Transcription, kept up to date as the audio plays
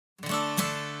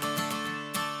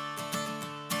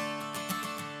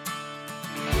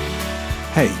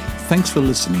Hey, thanks for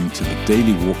listening to the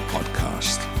Daily Walk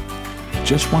podcast.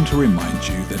 Just want to remind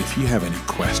you that if you have any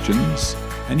questions,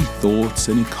 any thoughts,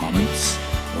 any comments,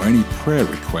 or any prayer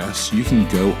requests, you can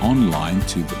go online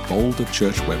to the Boulder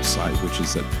Church website, which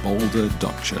is at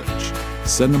boulder.church.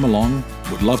 Send them along.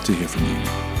 Would love to hear from you.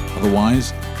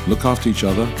 Otherwise, look after each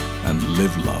other and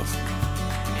live love.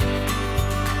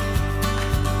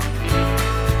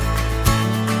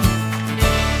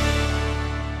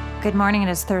 Good morning. It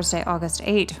is Thursday, August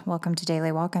 8. Welcome to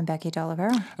Daily Walk. I'm Becky de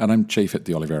Oliveira. And I'm Chafet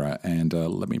de Oliveira, and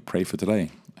let me pray for today.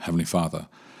 Heavenly Father,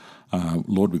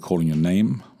 Lord, we call on your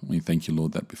name. We thank you,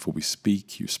 Lord, that before we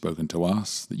speak, you've spoken to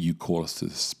us, that you call us to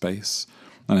this space.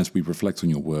 And as we reflect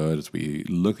on your word, as we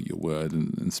look at your word,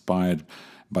 and inspired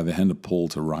by the hand of Paul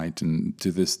to write, and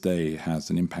to this day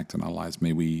has an impact on our lives,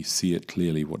 may we see it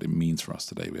clearly what it means for us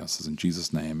today. We ask this in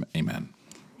Jesus' name, amen.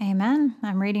 Amen.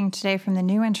 I'm reading today from the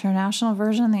New International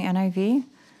Version, the NIV,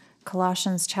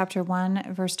 Colossians chapter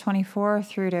 1, verse 24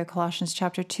 through to Colossians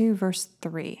chapter 2, verse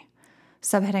 3.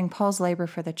 Subheading, Paul's labor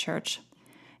for the church.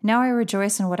 Now I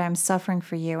rejoice in what I am suffering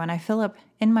for you, and I fill up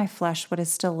in my flesh what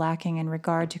is still lacking in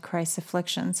regard to Christ's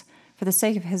afflictions, for the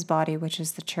sake of his body, which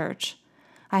is the church.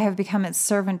 I have become its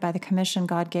servant by the commission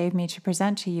God gave me to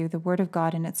present to you the word of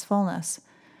God in its fullness,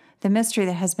 the mystery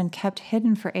that has been kept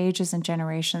hidden for ages and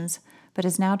generations, but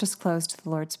is now disclosed to the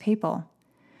Lord's people.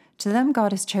 To them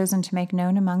God has chosen to make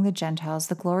known among the Gentiles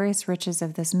the glorious riches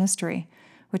of this mystery,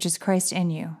 which is Christ in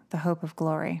you, the hope of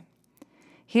glory.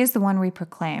 He is the one we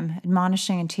proclaim,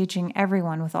 admonishing and teaching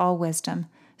everyone with all wisdom,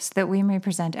 so that we may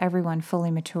present everyone fully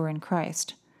mature in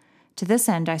Christ. To this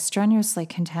end I strenuously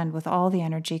contend with all the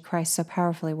energy Christ so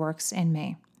powerfully works in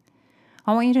me.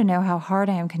 I want you to know how hard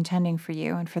I am contending for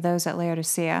you and for those at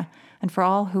Laodicea, and for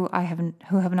all who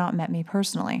have not met me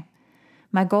personally.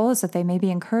 My goal is that they may be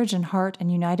encouraged in heart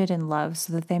and united in love,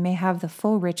 so that they may have the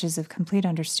full riches of complete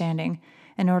understanding,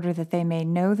 in order that they may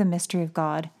know the mystery of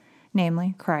God,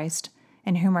 namely Christ,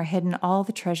 in whom are hidden all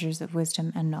the treasures of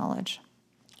wisdom and knowledge.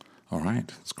 All right,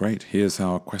 that's great. Here's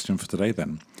our question for today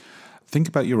then. Think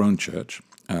about your own church.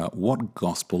 What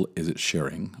gospel is it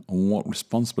sharing, and what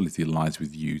responsibility lies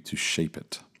with you to shape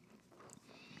it?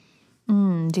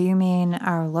 Do you mean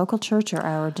our local church or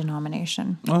our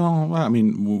denomination? Well, I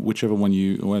mean, whichever one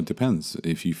it depends.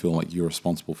 If you feel like you're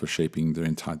responsible for shaping the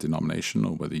entire denomination,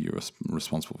 or whether you're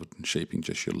responsible for shaping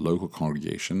just your local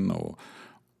congregation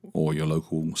or your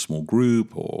local small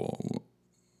group or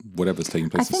whatever's taking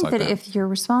place I think inside that if you're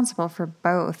responsible for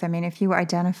both, I mean, if you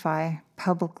identify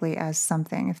publicly as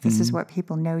something, if this is what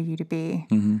people know you to be,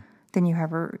 then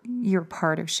you're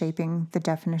part of shaping the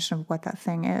definition of what that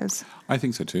thing is. I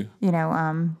think so too. You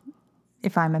know,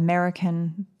 if I'm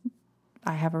American,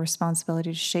 I have a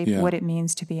responsibility to shape what it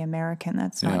means to be American.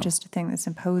 That's not just a thing that's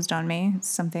imposed on me. It's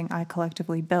something I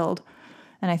collectively build.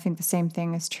 And I think the same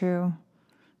thing is true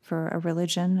for a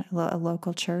religion, a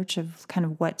local church, of kind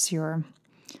of what's your...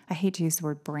 I hate to use the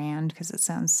word brand because it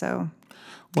sounds so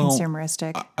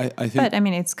consumeristic. I think, but I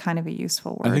mean, it's kind of a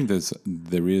useful word. I think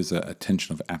there is a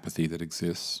tension of apathy that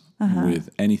exists with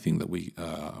anything that we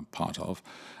are part of.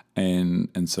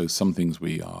 And so some things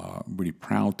we are really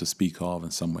proud to speak of,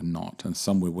 and some we're not. And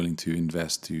some we're willing to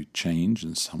invest to change,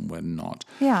 and some we're not.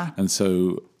 Yeah. And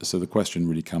so the question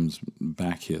really comes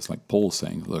back here. It's like Paul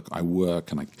saying, look, I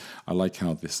work, and I like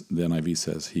how the NIV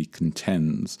says he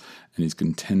contends, and he's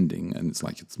contending, and it's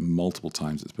like it's multiple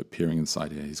times it's appearing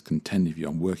inside here. He's contending for you.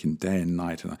 I'm working day and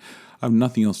night, and I have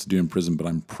nothing else to do in prison, but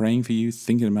I'm praying for you,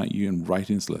 thinking about you, and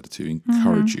writing this letter to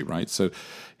encourage you, right? So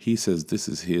he says this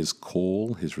is his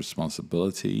call, his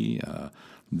responsibility.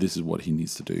 This is what he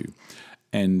needs to do.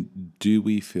 And do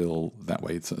we feel that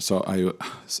way? So I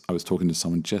was talking to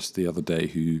someone just the other day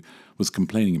who was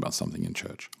complaining about something in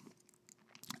church.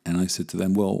 And I said to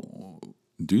them, well,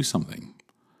 do something.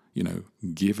 You know,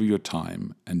 give your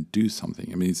time and do something.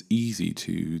 I mean, it's easy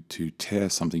to tear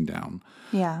something down,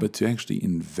 but to actually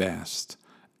invest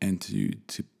and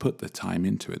to put the time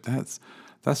into it,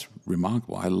 that's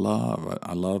remarkable. I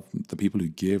love the people who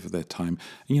give their time.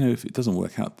 And, you know, if it doesn't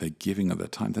work out, they're giving of their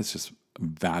time. That's just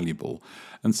valuable.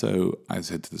 And so I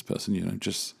said to this person, you know,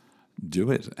 just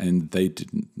do it. And they did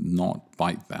not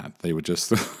bite that. They were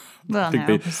just... Well,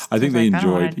 I think they enjoyed, I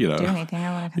don't want to do anything.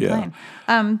 I want to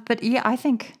complain. But yeah, I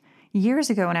think years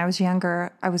ago when I was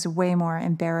younger, I was way more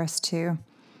embarrassed to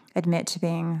admit to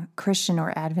being Christian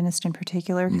or Adventist in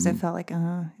particular, because I felt like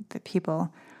the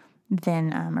people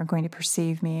then are going to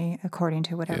perceive me according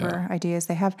to whatever ideas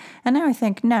they have. And now I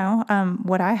think, no,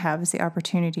 what I have is the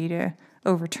opportunity to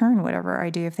overturn whatever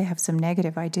idea. If they have some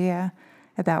negative idea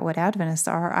about what Adventists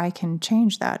are, I can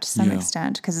change that to some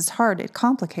extent, because it's hard. It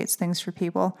complicates things for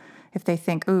people if they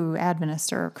think, ooh,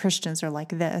 Adventists or Christians are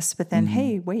like this, but then,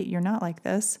 hey, wait, you're not like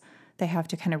this. They have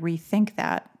to kind of rethink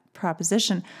that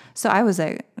proposition. So I was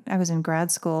in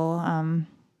grad school.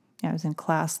 I was in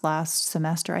class last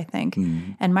semester, I think,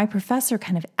 and my professor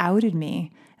kind of outed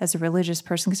me as a religious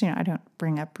person, because, I don't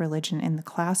bring up religion in the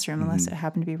classroom unless it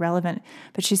happened to be relevant.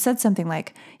 But she said something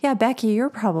like, yeah, Becky,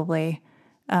 you're probably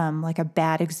like a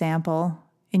bad example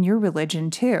in your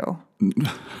religion too.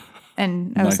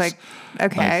 And I was like,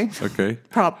 okay, Nice. Okay.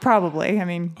 Probably. I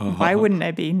mean, why wouldn't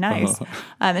I be? Nice.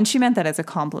 And she meant that as a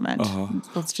compliment.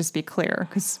 Let's just be clear,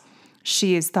 because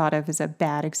she is thought of as a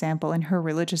bad example in her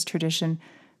religious tradition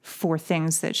for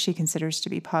things that she considers to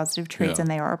be positive traits, and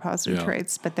they are positive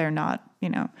traits, but they're not,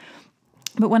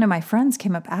 But one of my friends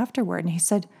came up afterward and he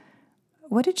said,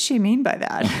 what did she mean by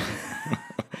that? I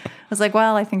was like,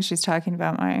 well, I think she's talking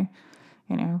about my,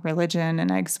 religion, and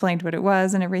I explained what it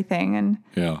was and everything. And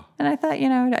I thought,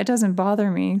 it doesn't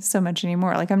bother me so much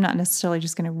anymore. Like, I'm not necessarily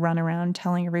just going to run around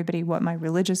telling everybody what my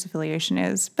religious affiliation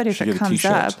is, but if it comes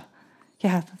up,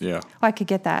 yeah. Well, I could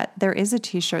get that. There is a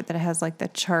T-shirt that has like the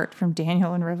chart from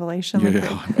Daniel and Revelation.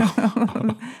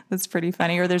 That's pretty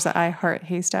funny. Or there's an I Heart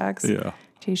Haystacks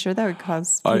T-shirt. That would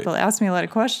cause people to ask me a lot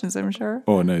of questions, I'm sure.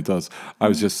 Oh, no, it does. I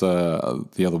was just,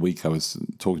 the other week, I was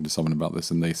talking to someone about this,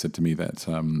 and they said to me that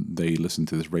they listen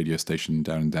to this radio station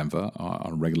down in Denver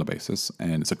on a regular basis,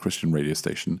 and it's a Christian radio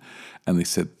station. And they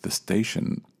said the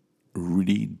station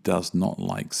really does not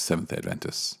like Seventh-day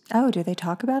Adventists. Oh, do they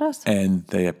talk about us? And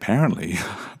they apparently,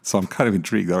 so I'm kind of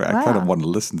intrigued. I kind of want to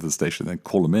listen to the station and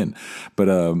call them in.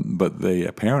 But they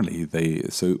apparently,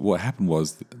 so what happened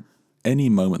was, any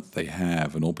moment they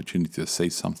have an opportunity to say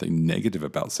something negative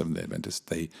about Seventh-day Adventists,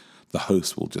 the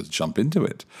host will just jump into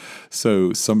it.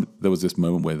 So there was this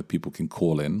moment where the people can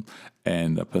call in,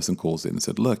 and a person calls in and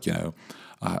said, look,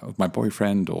 my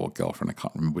boyfriend or girlfriend, I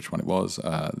can't remember which one it was,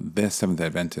 they're Seventh-day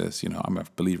Adventists, I'm a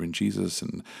believer in Jesus,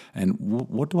 and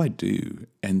what do I do?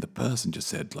 And the person just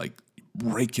said, like,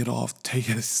 break it off, take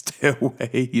it, stay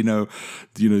away,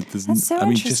 That's so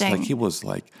interesting. Just like it was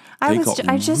like,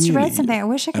 I just read something. I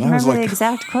wish I could remember the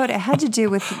exact quote. It had to do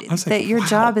with that your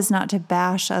job is not to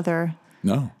bash other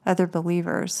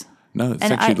believers. No, it's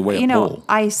actually the way Paul.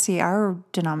 I see our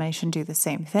denomination do the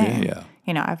same thing. Yeah.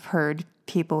 I've heard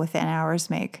people within hours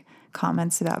make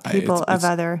comments about people of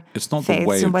other it's not faiths the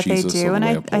way and what Jesus they do. And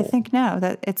I think, no,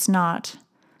 that it's not.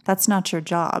 That's not your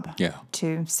job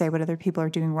to say what other people are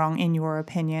doing wrong in your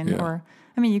opinion. Yeah. Or,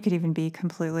 you could even be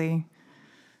completely,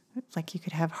 like, you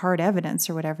could have hard evidence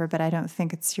or whatever, but I don't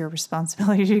think it's your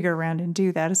responsibility to go around and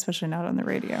do that, especially not on the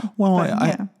radio. Well,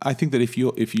 I think that if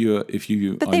you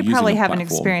but they probably have an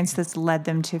experience that's led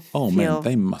them to feel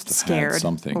they must have scared had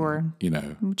something,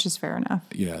 which is fair enough.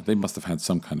 Yeah, they must have had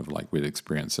some kind of like weird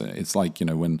experience. It's like,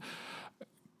 when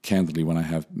I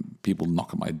have people knock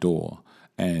at my door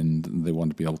and they want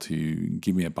to be able to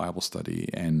give me a Bible study,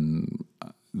 and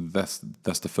that's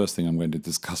the first thing I'm going to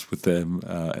discuss with them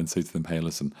and say to them, hey,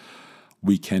 listen,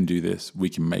 we can do this. We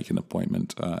can make an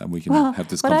appointment and we can have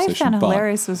this conversation. What I found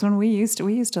hilarious was when we used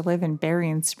to live in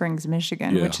Berrien Springs,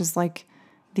 Michigan, which is like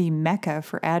the Mecca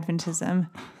for Adventism.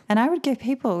 And I would get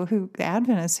people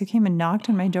Adventists who came and knocked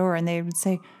on my door, and they would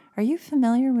say, are you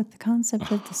familiar with the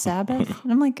concept of the Sabbath?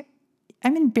 And I'm like,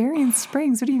 I'm in Berrien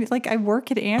Springs. What do you mean? Like, I work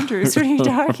at Andrews. What are you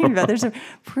talking about? There's a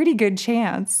pretty good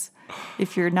chance,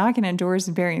 if you're knocking on doors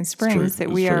in Berrien Springs, that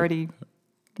we know.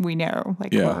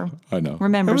 Like, I know. We're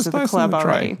members of the club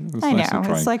already. I nice know.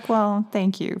 It's like, well,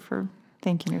 thank you for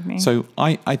thinking of me. So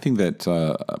I think that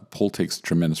Paul takes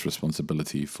tremendous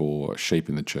responsibility for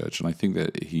shaping the church, and I think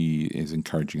that he is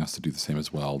encouraging us to do the same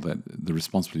as well, that the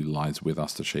responsibility lies with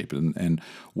us to shape it. And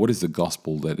what is the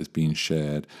gospel that is being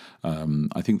shared?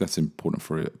 I think that's important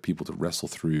for people to wrestle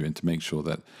through and to make sure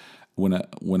that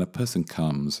when a person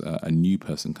comes, a new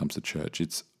person comes to church,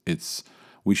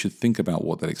 we should think about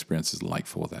what that experience is like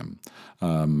for them.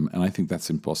 And I think that's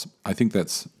impossible. I think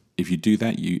that's, if you do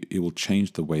that, it will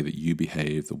change the way that you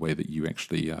behave, the way that you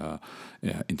actually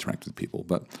interact with people.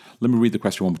 But let me read the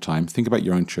question one more time. Think about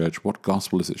your own church. What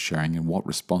gospel is it sharing, and what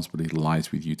responsibility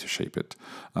lies with you to shape it?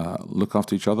 Look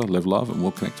after each other, live love, and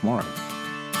we'll connect tomorrow.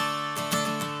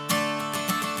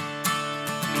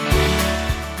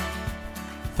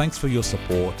 Thanks for your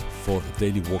support for the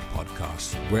Daily Walk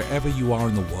podcast. Wherever you are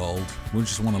in the world, we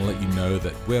just want to let you know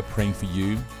that we're praying for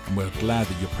you, and we're glad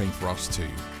that you're praying for us too.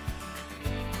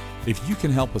 If you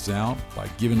can help us out by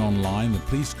giving online, then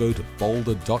please go to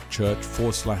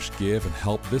boulder.church/give and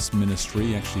help this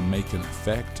ministry actually make an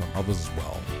effect on others as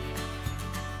well.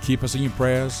 Keep us in your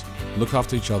prayers, look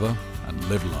after each other, and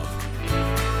live love.